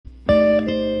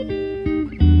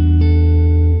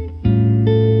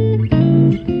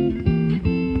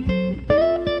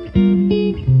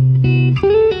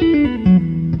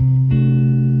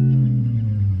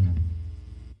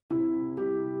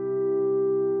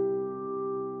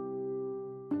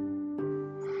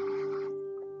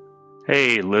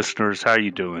Hey, listeners, how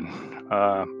you doing?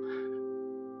 Uh,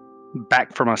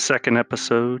 Back for my second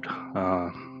episode.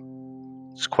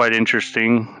 It's quite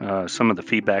interesting. Some of the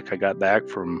feedback I got back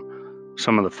from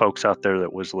some of the folks out there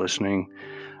that was listening.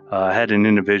 I had an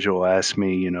individual ask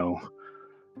me,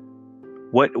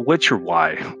 what's your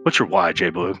why? What's your why, Jay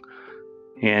Blue?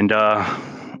 And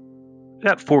I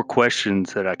got four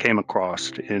questions that I came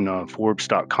across in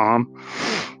Forbes.com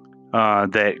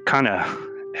that kind of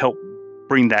help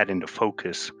bring that into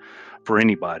focus for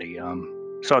anybody.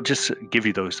 So I'll just give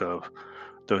you those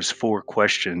four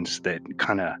questions that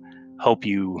kind of help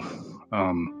you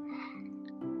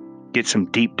get some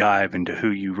deep dive into who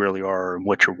you really are and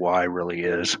what your why really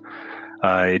is.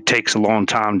 It takes a long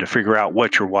time to figure out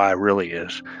what your why really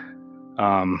is.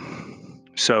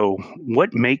 So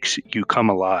what makes you come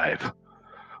alive?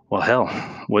 Well, hell,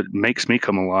 what makes me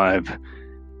come alive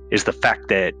is the fact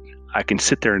that I can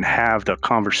sit there and have the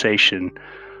conversation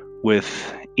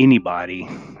with anybody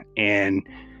and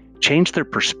change their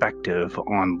perspective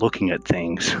on looking at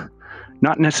things,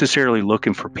 not necessarily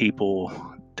looking for people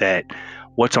that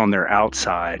what's on their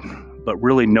outside, but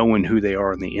really knowing who they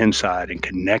are on the inside and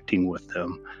connecting with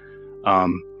them.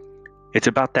 It's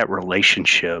about that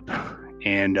relationship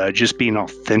and just being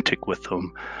authentic with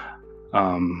them.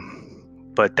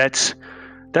 But that's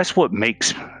what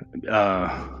makes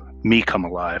me come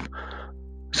alive.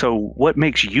 So what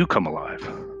makes you come alive?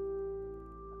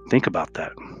 Think about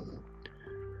that.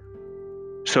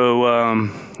 So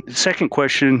the second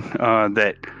question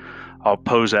that I'll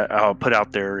put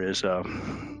out there is,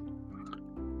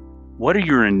 what are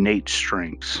your innate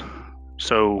strengths?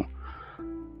 So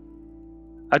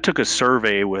I took a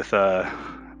survey with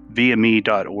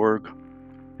VME.org.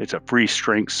 It's a free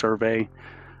strength survey.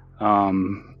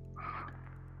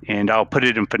 And I'll put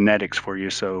it in phonetics for you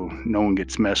so no one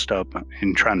gets messed up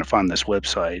in trying to find this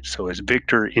website. So it's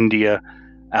Victor, India,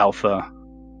 Alpha,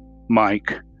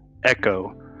 Mike,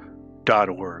 Echo.org.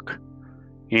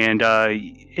 And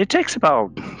it takes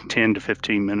about 10 to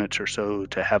 15 minutes or so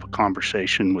to have a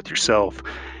conversation with yourself,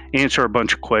 answer a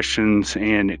bunch of questions,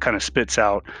 and it kind of spits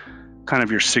out kind of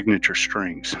your signature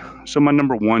strengths. So my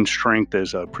number one strength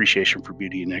is appreciation for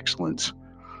beauty and excellence.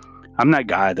 I'm that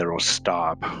guy that will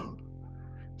stop and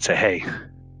say, hey,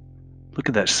 look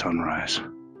at that sunrise.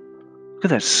 Look at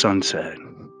that sunset.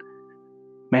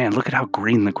 Man, look at how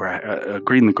green the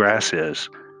grass is.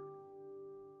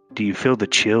 Do you feel the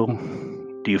chill?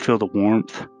 Do you feel the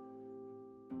warmth?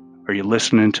 Are you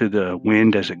listening to the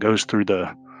wind as it goes through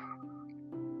the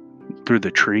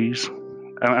trees?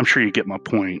 I'm sure you get my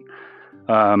point.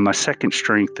 My second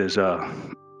strength is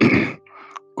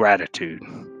gratitude.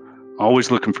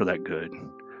 Always looking for that good.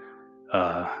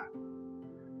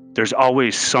 There's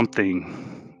always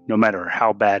something, no matter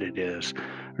how bad it is,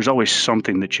 there's always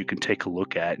something that you can take a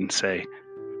look at and say,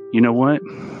 you know what?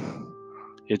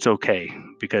 It's okay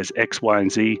because X, Y, and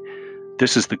Z,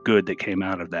 this is the good that came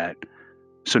out of that.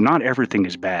 So not everything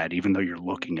is bad, even though you're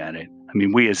looking at it. I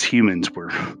mean, we as humans,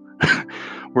 we're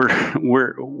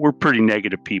pretty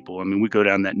negative people. I mean, we go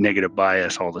down that negative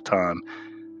bias all the time,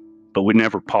 but we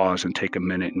never pause and take a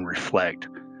minute and reflect.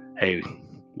 Hey,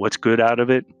 what's good out of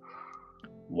it?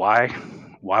 Why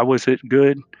was it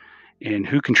good? And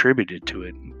who contributed to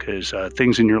it? Because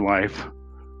things in your life,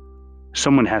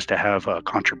 someone has to have a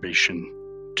contribution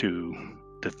to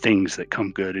the things that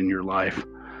come good in your life.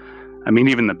 I mean,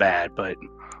 even the bad, but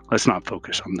let's not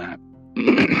focus on that.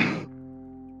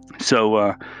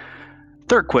 So,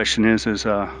 third question is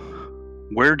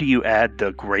where do you add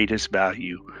the greatest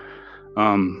value?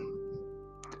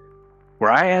 Where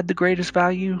I add the greatest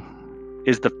value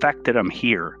is the fact that I'm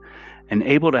here and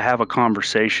able to have a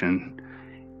conversation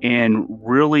and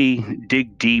really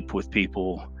dig deep with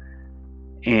people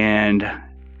and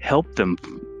help them,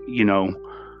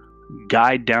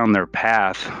 guide down their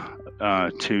path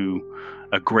to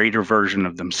a greater version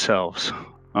of themselves.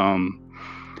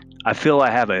 I feel I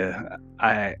have an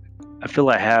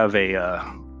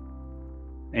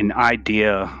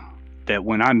idea that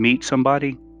when I meet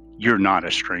somebody, you're not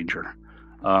a stranger.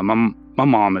 My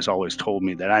mom has always told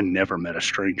me that I never met a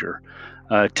stranger.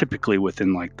 Typically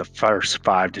within like the first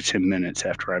 5 to 10 minutes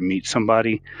after I meet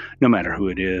somebody, no matter who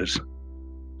it is,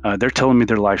 they're telling me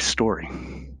their life story.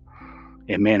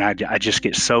 And man, I just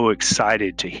get so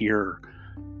excited to hear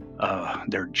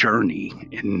their journey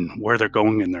and where they're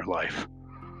going in their life.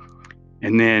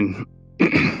 And then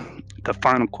the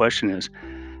final question is,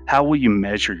 how will you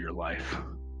measure your life?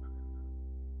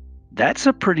 That's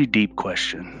a pretty deep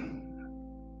question.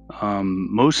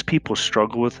 Most people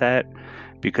struggle with that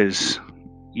because,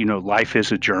 life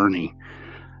is a journey.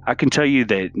 I can tell you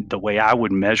that the way I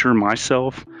would measure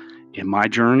myself in my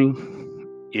journey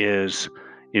is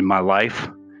in my life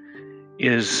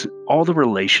is all the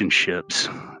relationships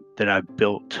that I've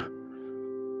built,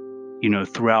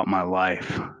 throughout my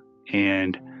life,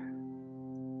 and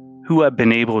who I've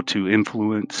been able to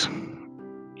influence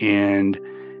and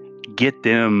get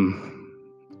them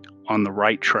on the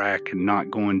right track and not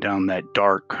going down that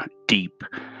dark, deep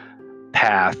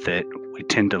path that we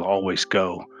tend to always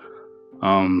go.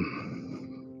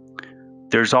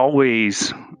 There's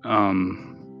always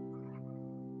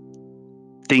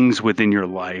things within your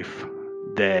life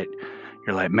that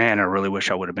you're like, man, I really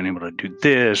wish I would have been able to do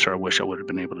this, or I wish I would have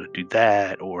been able to do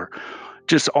that, or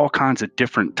just all kinds of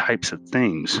different types of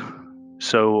things.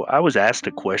 So I was asked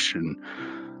a question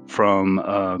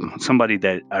from somebody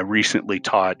that I recently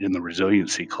taught in the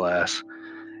resiliency class,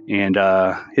 and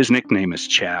his nickname is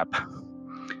Chap.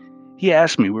 He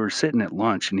asked me, we were sitting at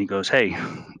lunch, and he goes, hey,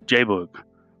 J-Boog,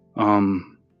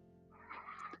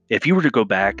 if you were to go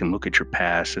back and look at your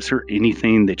past, is there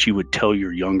anything that you would tell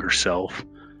your younger self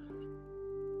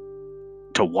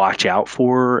to watch out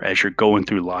for as you're going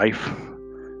through life?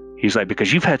 He's like,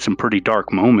 because you've had some pretty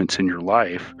dark moments in your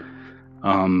life.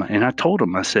 And I told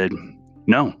him, I said,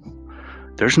 no,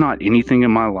 there's not anything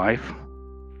in my life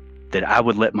that I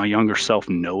would let my younger self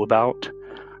know about,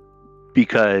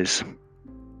 because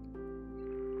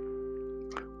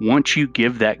once you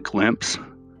give that glimpse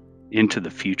into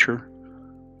the future,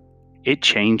 it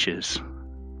changes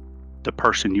the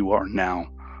person you are now.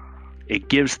 It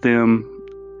gives them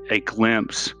a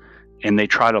glimpse, and they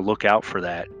try to look out for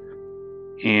that.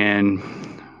 And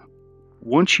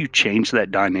once you change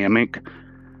that dynamic,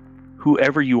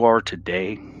 whoever you are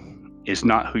today is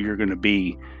not who you're going to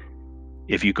be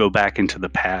if you go back into the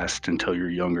past and tell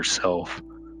your younger self,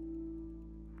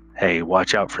 hey,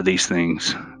 watch out for these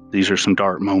things. These are some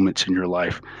dark moments in your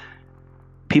life.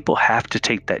 People have to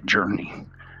take that journey.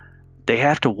 They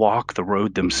have to walk the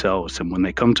road themselves. And when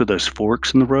they come to those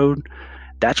forks in the road,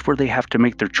 that's where they have to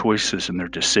make their choices and their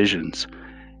decisions.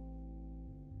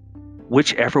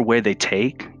 Whichever way they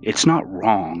take, it's not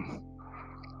wrong.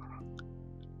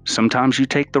 Sometimes you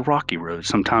take the rocky road.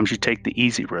 Sometimes you take the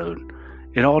easy road.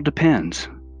 It all depends.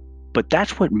 But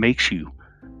that's what makes you,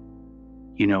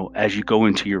 as you go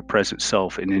into your present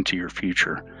self and into your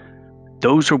future.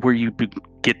 Those are where you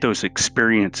get those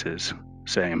experiences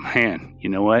saying, man, you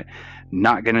know what?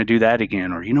 Not going to do that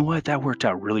again. Or, you know what? That worked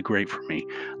out really great for me.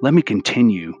 Let me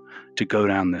continue to go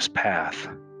down this path.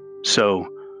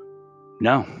 So,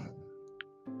 no,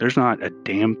 there's not a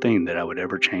damn thing that I would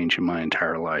ever change in my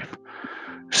entire life.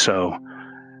 So,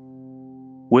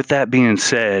 with that being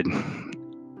said,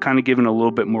 kind of giving a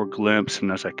little bit more glimpse,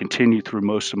 and as I continue through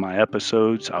most of my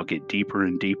episodes, I'll get deeper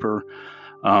and deeper.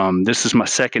 This is my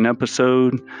second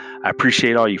episode. I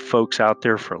appreciate all you folks out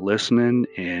there for listening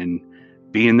and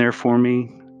being there for me.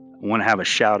 I want to have a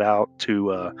shout out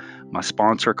to my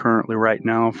sponsor currently right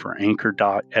now for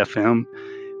Anchor.fm. If it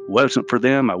wasn't for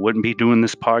them, I wouldn't be doing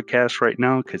this podcast right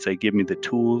now, because they give me the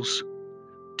tools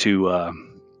to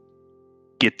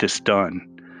get this done.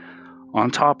 On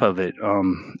top of it, I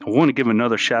want to give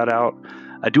another shout out.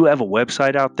 I do have a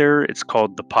website out there. It's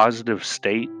called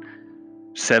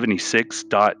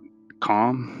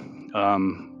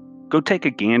thepositivestate76.com. Go take a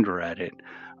gander at it.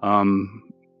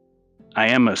 I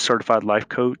am a certified life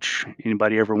coach.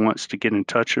 Anybody ever wants to get in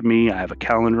touch with me, I have a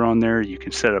calendar on there. You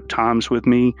can set up times with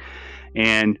me,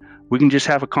 and we can just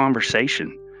have a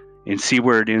conversation and see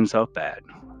where it ends up at.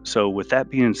 So with that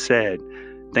being said,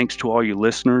 thanks to all you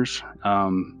listeners.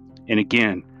 And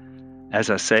again, as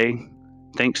I say,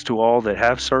 thanks to all that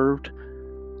have served,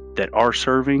 that are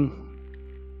serving,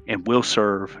 and will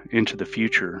serve into the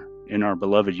future in our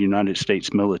beloved United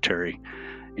States military.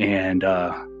 And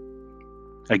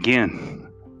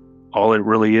again, all it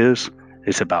really is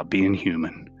about being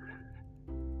human.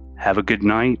 Have a good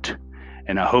night,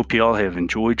 and I hope you all have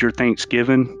enjoyed your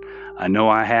Thanksgiving. I know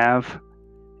I have.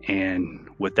 And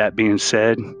with that being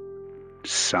said,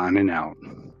 signing out.